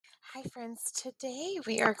Hi, friends. Today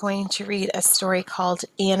we are going to read a story called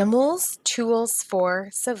Animals Tools for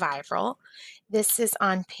Survival. This is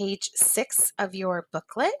on page 6 of your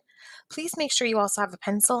booklet. Please make sure you also have a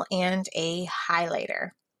pencil and a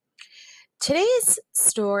highlighter. Today's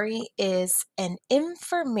story is an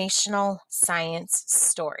informational science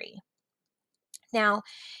story. Now,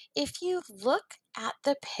 if you look at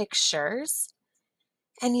the pictures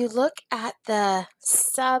and you look at the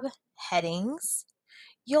subheadings,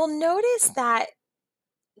 you'll notice that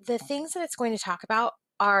the things that it's going to talk about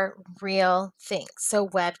are real things. So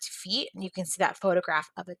webbed feet, and you can see that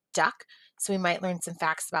photograph of a duck. So we might learn some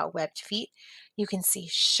facts about webbed feet. You can see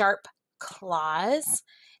sharp claws,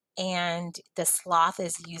 and the sloth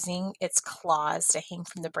is using its claws to hang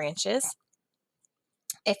from the branches.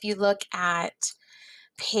 If you look at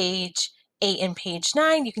page 8 and page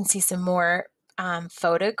 9, you can see some more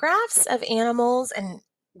photographs of animals, and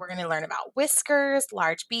we're going to learn about whiskers,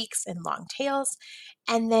 large beaks, and long tails.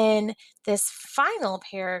 And then this final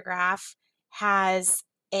paragraph has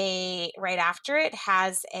right after it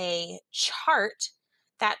has a chart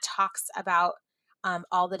that talks about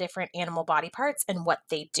all the different animal body parts and what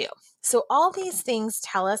they do. So all these things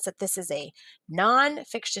tell us that this is a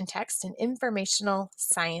non-fiction text, an informational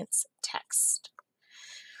science text.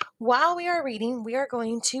 While we are reading, we are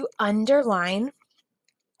going to underline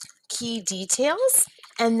key details,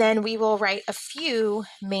 and then we will write a few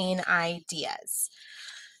main ideas.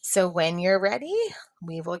 So when you're ready,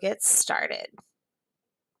 we will get started.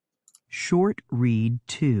 Short Read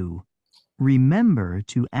 2. Remember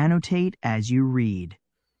to annotate as you read.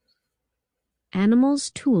 Animals'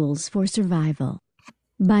 Tools for Survival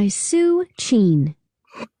by Sue Chien.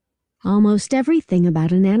 Almost everything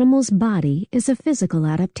about an animal's body is a physical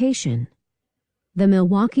adaptation. The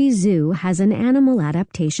Milwaukee Zoo has an animal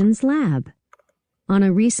adaptations lab. On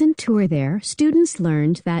a recent tour there, students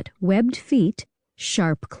learned that webbed feet,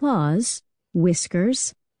 sharp claws,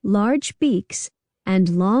 whiskers, large beaks, and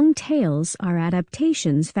long tails are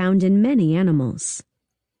adaptations found in many animals.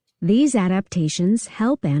 These adaptations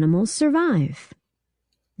help animals survive.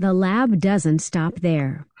 The lab doesn't stop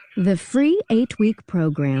there. The free 8-week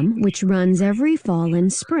program, which runs every fall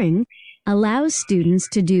and spring, allows students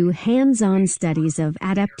to do hands-on studies of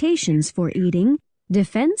adaptations for eating,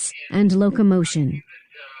 defense, and locomotion.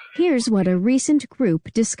 Here's what a recent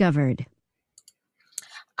group discovered.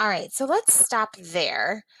 All right, so let's stop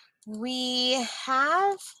there. We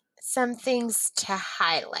have some things to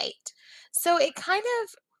highlight. So it kind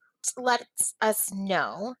of lets us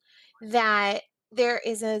know that there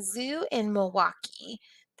is a zoo in Milwaukee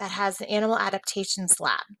that has an animal adaptations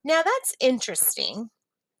lab. Now that's interesting,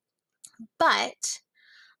 but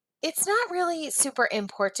it's not really super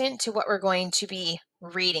important to what we're going to be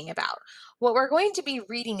reading about. What we're going to be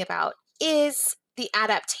reading about is the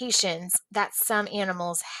adaptations that some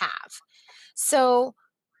animals have. So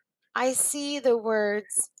I see the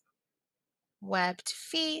words webbed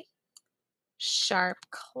feet, sharp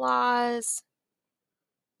claws,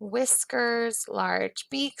 whiskers, large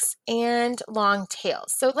beaks, and long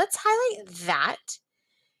tails. So let's highlight that.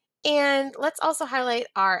 And let's also highlight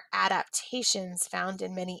our adaptations found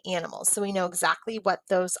in many animals so we know exactly what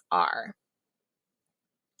those are.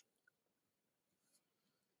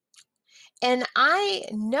 And I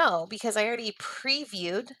know, because I already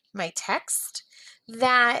previewed my text,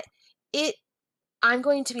 that I'm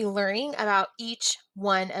going to be learning about each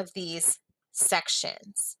one of these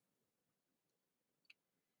sections.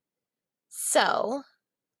 So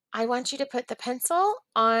I want you to put the pencil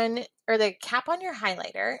on, or the cap on your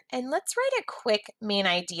highlighter, and let's write a quick main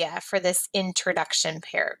idea for this introduction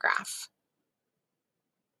paragraph.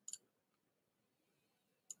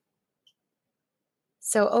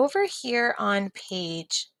 So over here on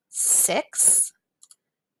page 6,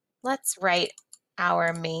 let's write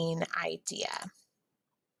our main idea.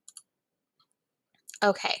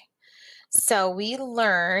 Okay, so we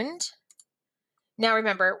learned, now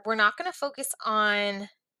remember, we're not going to focus on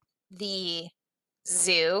the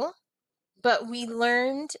zoo, but we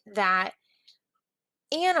learned that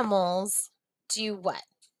animals do what?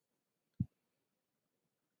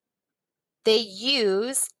 They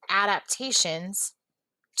use adaptations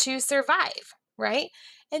to survive, right?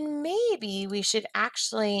 And maybe we should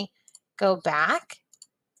actually go back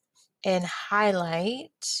and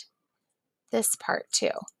highlight this part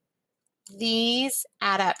too. These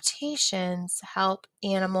adaptations help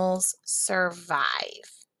animals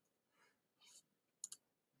survive.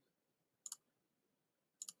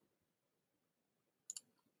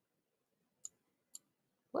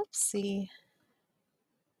 Whoopsie.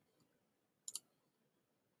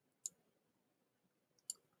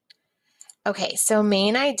 Okay, so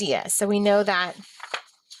main idea. So we know that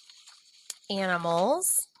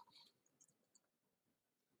animals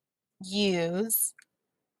use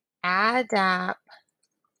adaptations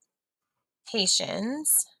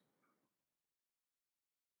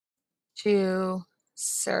to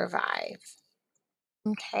survive.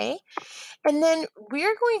 Okay, and then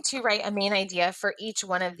we're going to write a main idea for each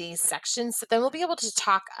one of these sections. So then we'll be able to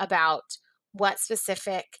talk about what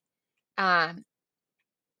specific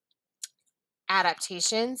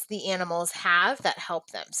adaptations the animals have that help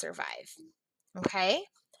them survive. Okay,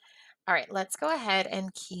 all right, let's go ahead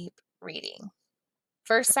and keep reading.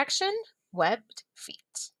 First section, webbed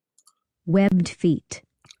feet. Webbed feet.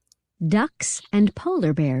 Ducks and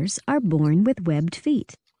polar bears are born with webbed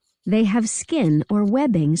feet. They have skin or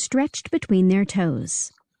webbing stretched between their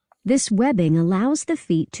toes. This webbing allows the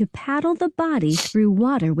feet to paddle the body through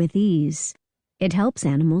water with ease. It helps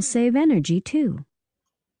animals save energy too.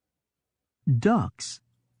 Ducks,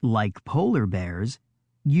 like polar bears,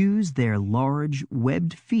 use their large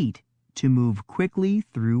webbed feet to move quickly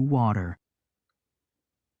through water.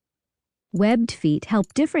 Webbed feet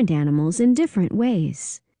help different animals in different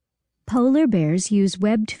ways. Polar bears use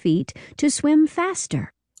webbed feet to swim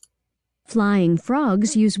faster. Flying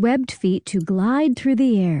frogs use webbed feet to glide through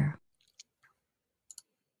the air.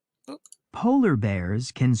 Polar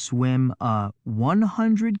bears can swim a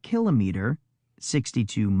 100-kilometer,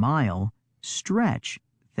 62-mile, stretch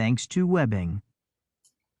thanks to webbing.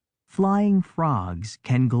 Flying frogs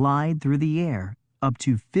can glide through the air up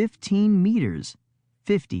to 15 meters,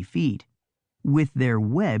 50 feet, with their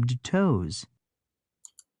webbed toes.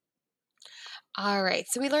 All right,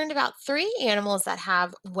 so we learned about 3 animals that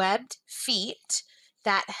have webbed feet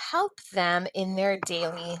that help them in their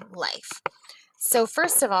daily life. So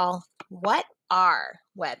first of all, what are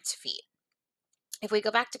webbed feet? If we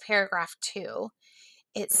go back to paragraph 2,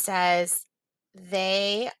 it says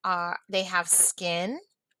they have skin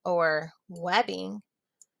or webbing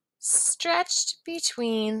stretched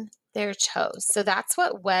between their toes. So that's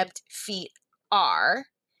what webbed feet are.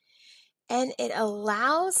 And it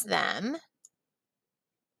allows them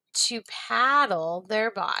to paddle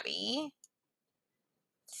their body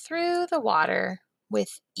through the water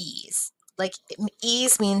with ease. Like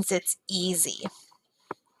ease means it's easy.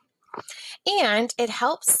 And it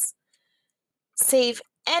helps save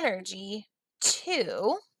energy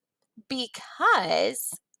too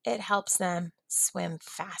because it helps them swim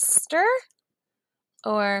faster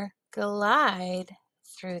or glide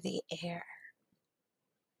through the air.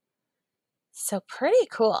 So pretty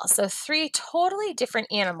cool. So 3 totally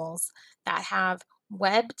different animals that have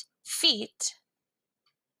webbed feet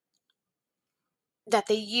that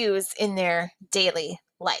they use in their daily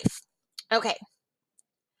life. Okay,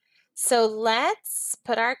 so let's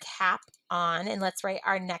put our cap on and let's write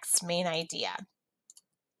our next main idea.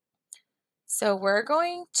 So we're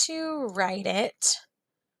going to write it,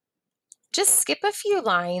 just skip a few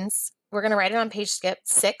lines. We're going to write it on page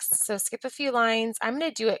 6, so skip a few lines. I'm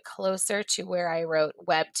going to do it closer to where I wrote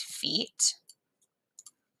webbed feet.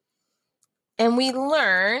 And we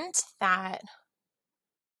learned that,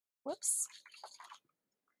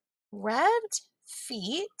 webbed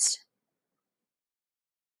feet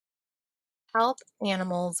help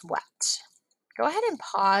animals what? Go ahead and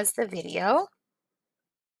pause the video.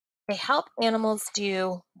 They help animals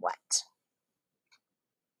do what?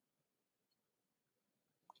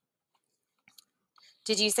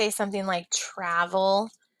 Did you say something like travel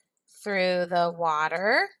through the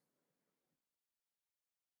water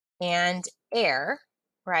and air,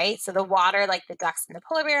 right? So the water, like the ducks and the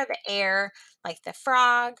polar bear, the air, like the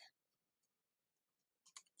frog,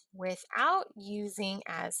 without using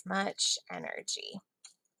as much energy.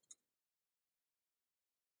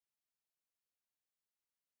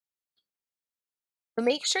 So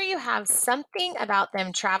make sure you have something about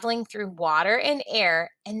them traveling through water and air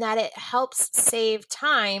and that it helps save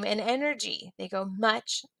time and energy. They go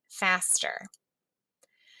much faster.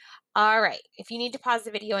 All right, if you need to pause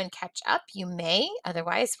the video and catch up, you may.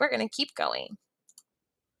 Otherwise, we're going to keep going.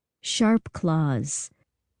 Sharp claws.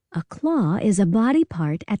 A claw is a body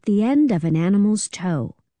part at the end of an animal's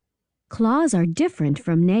toe. Claws are different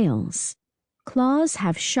from nails. Claws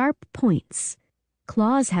have sharp points.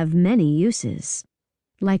 Claws have many uses.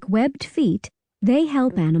 Like webbed feet, they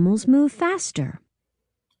help animals move faster.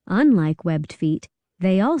 Unlike webbed feet,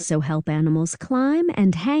 they also help animals climb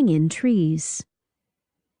and hang in trees.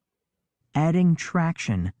 Adding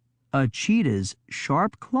traction, a cheetah's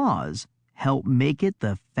sharp claws help make it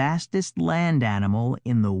the fastest land animal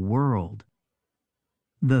in the world.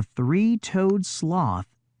 The 3-toed sloth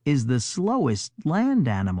is the slowest land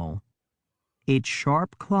animal. Its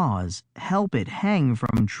sharp claws help it hang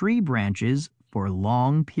from tree branches for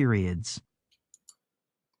long periods.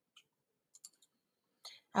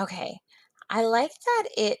 Okay, I like that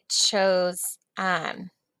it chose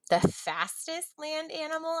the fastest land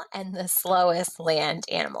animal and the slowest land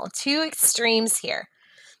animal. Two extremes here.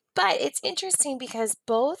 But it's interesting because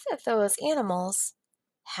both of those animals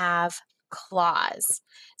have claws.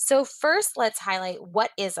 So first, let's highlight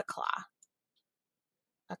what is a claw.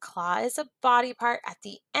 A claw is a body part at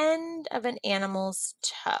the end of an animal's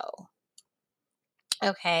toe.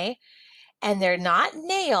 Okay, and they're not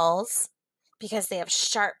nails because they have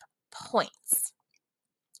sharp points.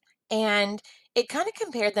 And it kind of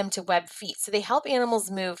compared them to webbed feet. So they help animals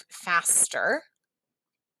move faster,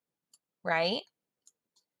 right?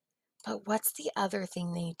 But what's the other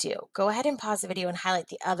thing they do? Go ahead and pause the video and highlight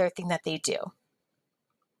the other thing that they do.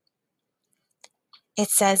 It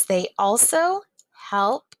says they also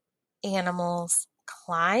help animals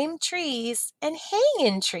climb trees and hang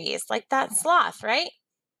in trees, like that sloth, right?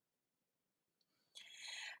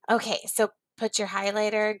 Okay, so put your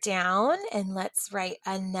highlighter down and let's write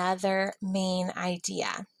another main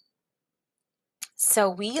idea. So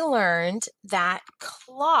we learned that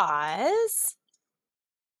claws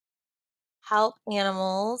help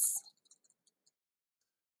animals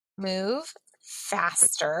move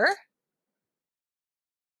faster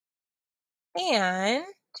and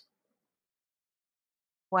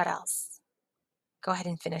what else? Go ahead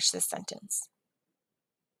and finish this sentence.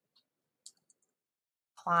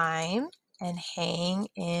 Climb and hang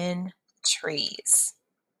in trees.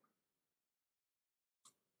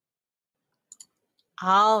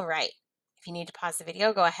 All right. If you need to pause the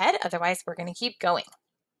video, go ahead. Otherwise, we're going to keep going.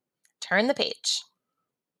 Turn the page.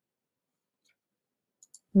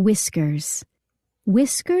 Whiskers.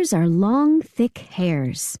 Whiskers are long, thick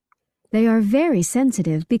hairs. They are very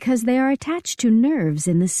sensitive because they are attached to nerves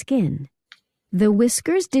in the skin. The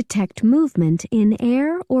whiskers detect movement in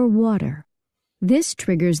air or water. This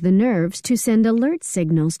triggers the nerves to send alert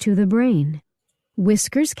signals to the brain.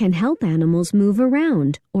 Whiskers can help animals move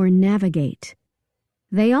around or navigate.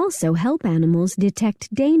 They also help animals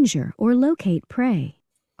detect danger or locate prey.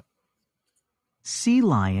 Sea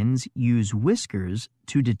lions use whiskers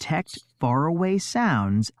to detect faraway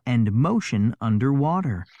sounds and motion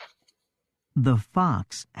underwater. The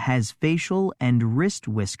fox has facial and wrist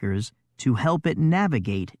whiskers to help it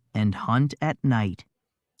navigate and hunt at night.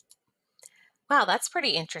 Wow, that's pretty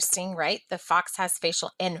interesting, right? The fox has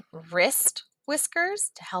facial and wrist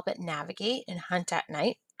whiskers to help it navigate and hunt at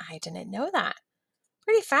night. I didn't know that.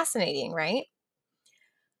 Pretty fascinating, right?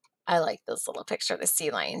 I like this little picture of the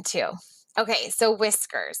sea lion too. Okay, so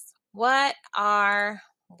whiskers. What are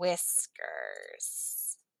whiskers?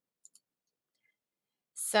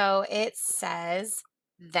 So it says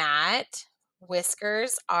that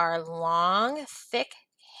whiskers are long, thick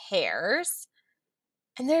hairs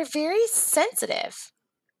and they're very sensitive.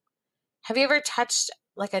 Have you ever touched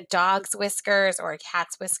like a dog's whiskers or a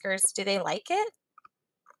cat's whiskers? Do they like it?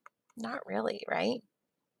 Not really, right?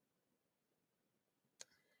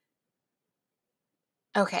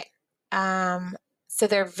 Okay. So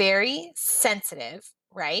they're very sensitive,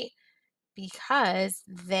 right? Because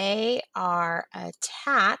they are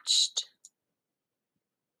attached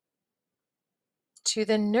to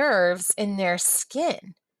the nerves in their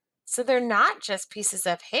skin. So they're not just pieces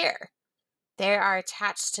of hair. They are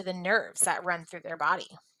attached to the nerves that run through their body.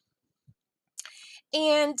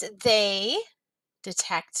 And they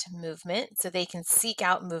detect movement, so they can seek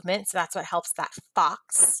out movement. So that's what helps that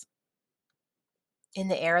fox in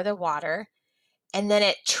the air or the water. And then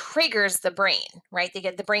it triggers the brain, right?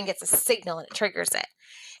 The brain gets a signal and it triggers it.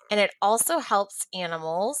 And it also helps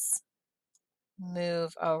animals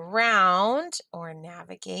move around or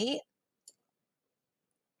navigate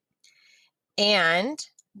and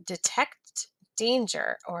detect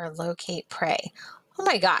danger or locate prey. Oh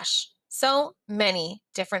my gosh, so many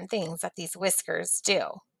different things that these whiskers do.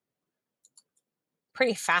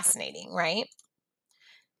 Pretty fascinating, right?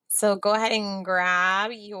 So go ahead and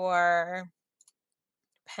grab your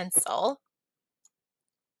pencil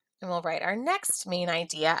and we'll write our next main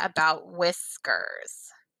idea about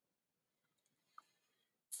whiskers.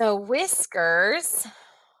 So whiskers,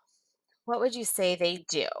 what would you say they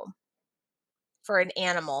do for an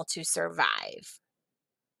animal to survive?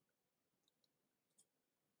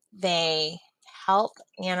 They help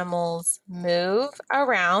animals move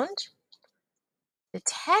around,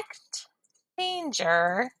 detect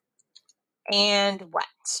danger, and what?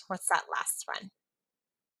 What's that last one?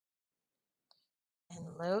 And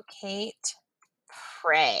locate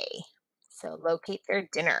prey. So locate their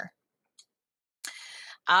dinner.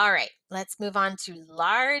 All right, let's move on to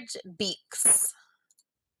large beaks.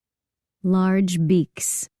 Large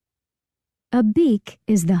beaks. A beak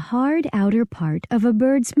is the hard outer part of a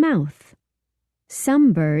bird's mouth.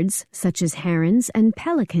 Some birds, such as herons and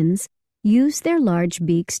pelicans, use their large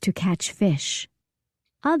beaks to catch fish.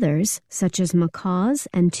 Others, such as macaws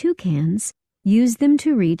and toucans, use them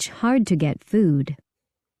to reach hard-to-get food.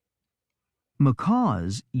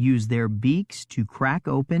 Macaws use their beaks to crack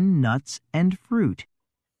open nuts and fruit.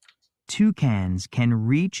 Toucans can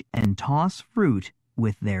reach and toss fruit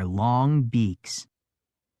with their long beaks.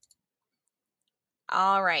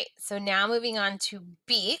 All right, so now moving on to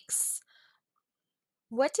beaks.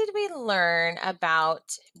 What did we learn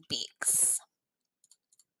about beaks?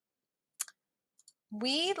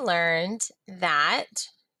 We learned that,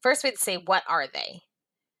 first we'd say, what are they?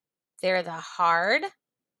 They're the hard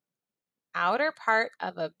outer part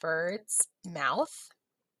of a bird's mouth.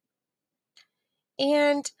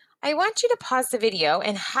 And I want you to pause the video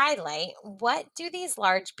and highlight, what do these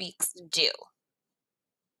large beaks do?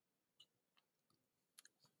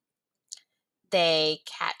 They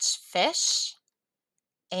catch fish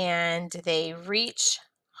and they reach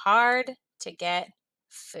hard to get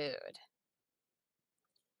food.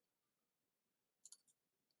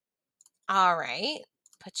 All right,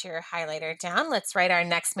 put your highlighter down. Let's write our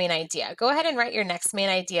next main idea. Go ahead and write your next main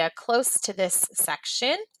idea close to this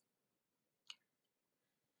section.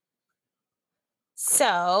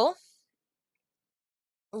 So,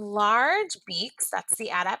 large beaks, that's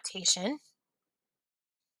the adaptation.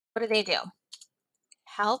 What do?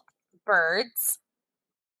 Help birds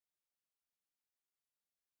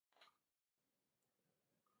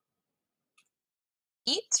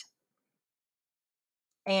eat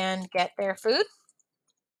and get their food.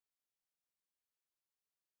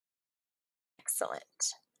 Excellent.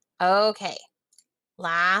 Okay,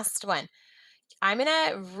 last one. I'm going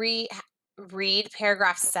to read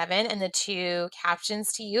paragraph 7 and the 2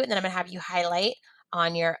 captions to you, and then I'm going to have you highlight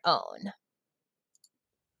on your own.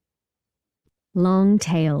 Long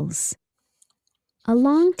tails. A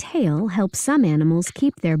long tail helps some animals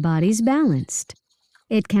keep their bodies balanced.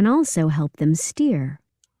 It can also help them steer.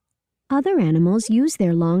 Other animals use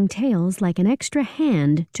their long tails like an extra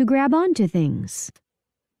hand to grab onto things.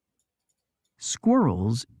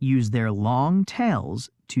 Squirrels use their long tails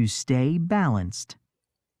to stay balanced.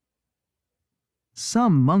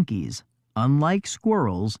 Some monkeys, unlike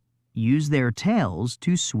squirrels, use their tails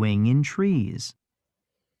to swing in trees.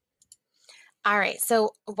 All right,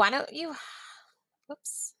 so why don't you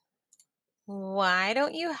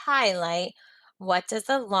highlight, what does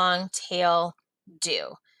a long tail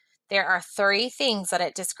do? There are 3 things that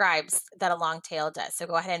it describes that a long tail does. So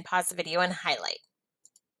go ahead and pause the video and highlight.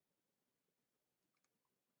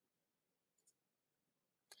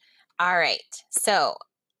 All right, so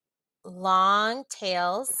long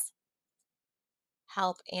tails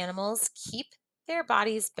help animals keep their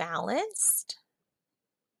bodies balanced,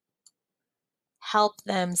 help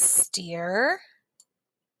them steer,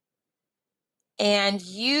 and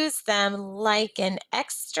use them like an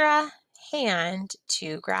extra hand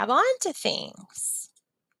to grab onto things.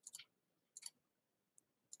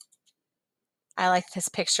 I like this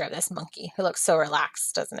picture of this monkey who looks so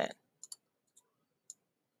relaxed, doesn't it?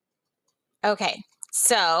 Okay,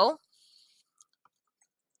 so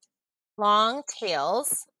long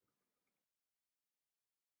tails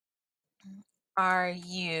are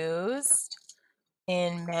used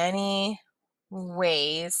in many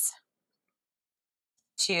ways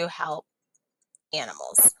to help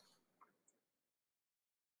animals.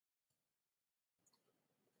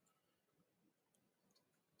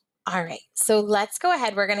 All right, so let's go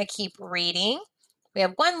ahead. We're going to keep reading. We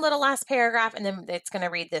have one little last paragraph, and then it's going to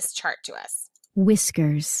read this chart to us.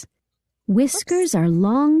 Whiskers. Whiskers are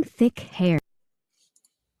long, thick hair.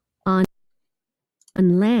 On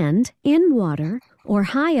land, in water, or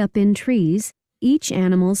high up in trees, each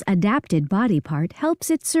animal's adapted body part helps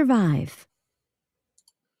it survive.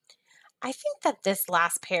 I think that this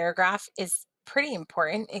last paragraph is pretty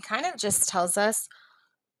important. It kind of just tells us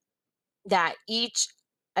that each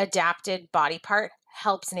adapted body part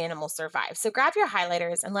helps an animal survive. So grab your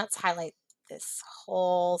highlighters and let's highlight this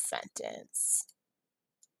whole sentence.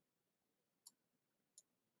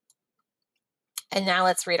 And now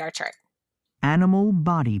let's read our chart. Animal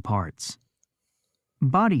body parts.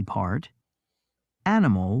 Body part,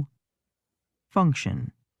 animal,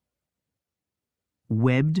 function.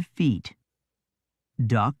 Webbed feet.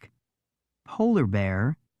 Duck, polar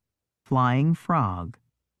bear, flying frog.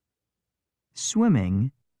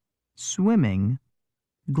 Swimming, swimming,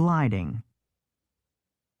 gliding.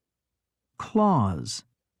 Claws.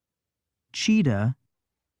 Cheetah,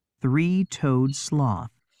 three-toed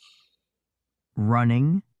sloth.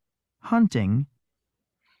 Running, hunting,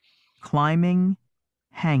 climbing,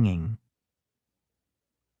 hanging.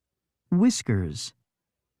 Whiskers.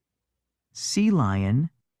 Sea lion,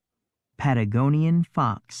 Patagonian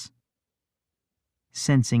fox.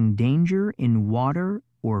 Sensing danger in water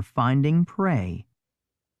or finding prey.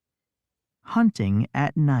 Hunting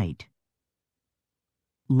at night.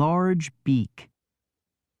 Large beak.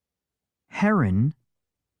 Heron,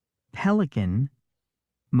 pelican,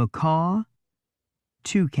 macaw,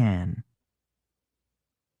 toucan.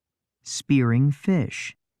 Spearing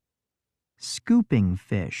fish. Scooping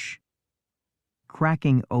fish.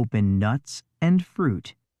 Cracking open nuts and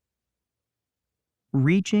fruit.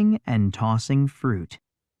 Reaching and tossing fruit.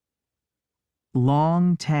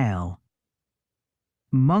 Long tail.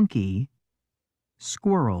 Monkey,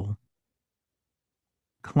 squirrel.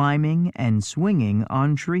 Climbing and swinging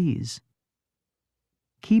on trees.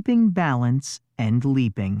 Keeping balance and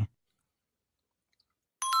leaping.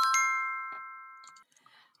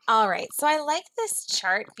 All right, so I like this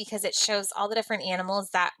chart because it shows all the different animals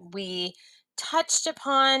that we touched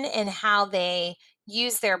upon and how they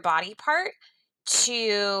use their body part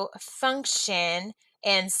to function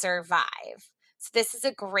and survive. So this is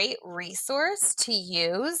a great resource to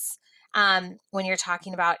use when you're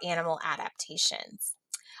talking about animal adaptations.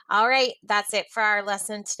 All right, that's it for our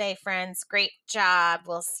lesson today, friends. Great job.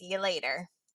 We'll see you later.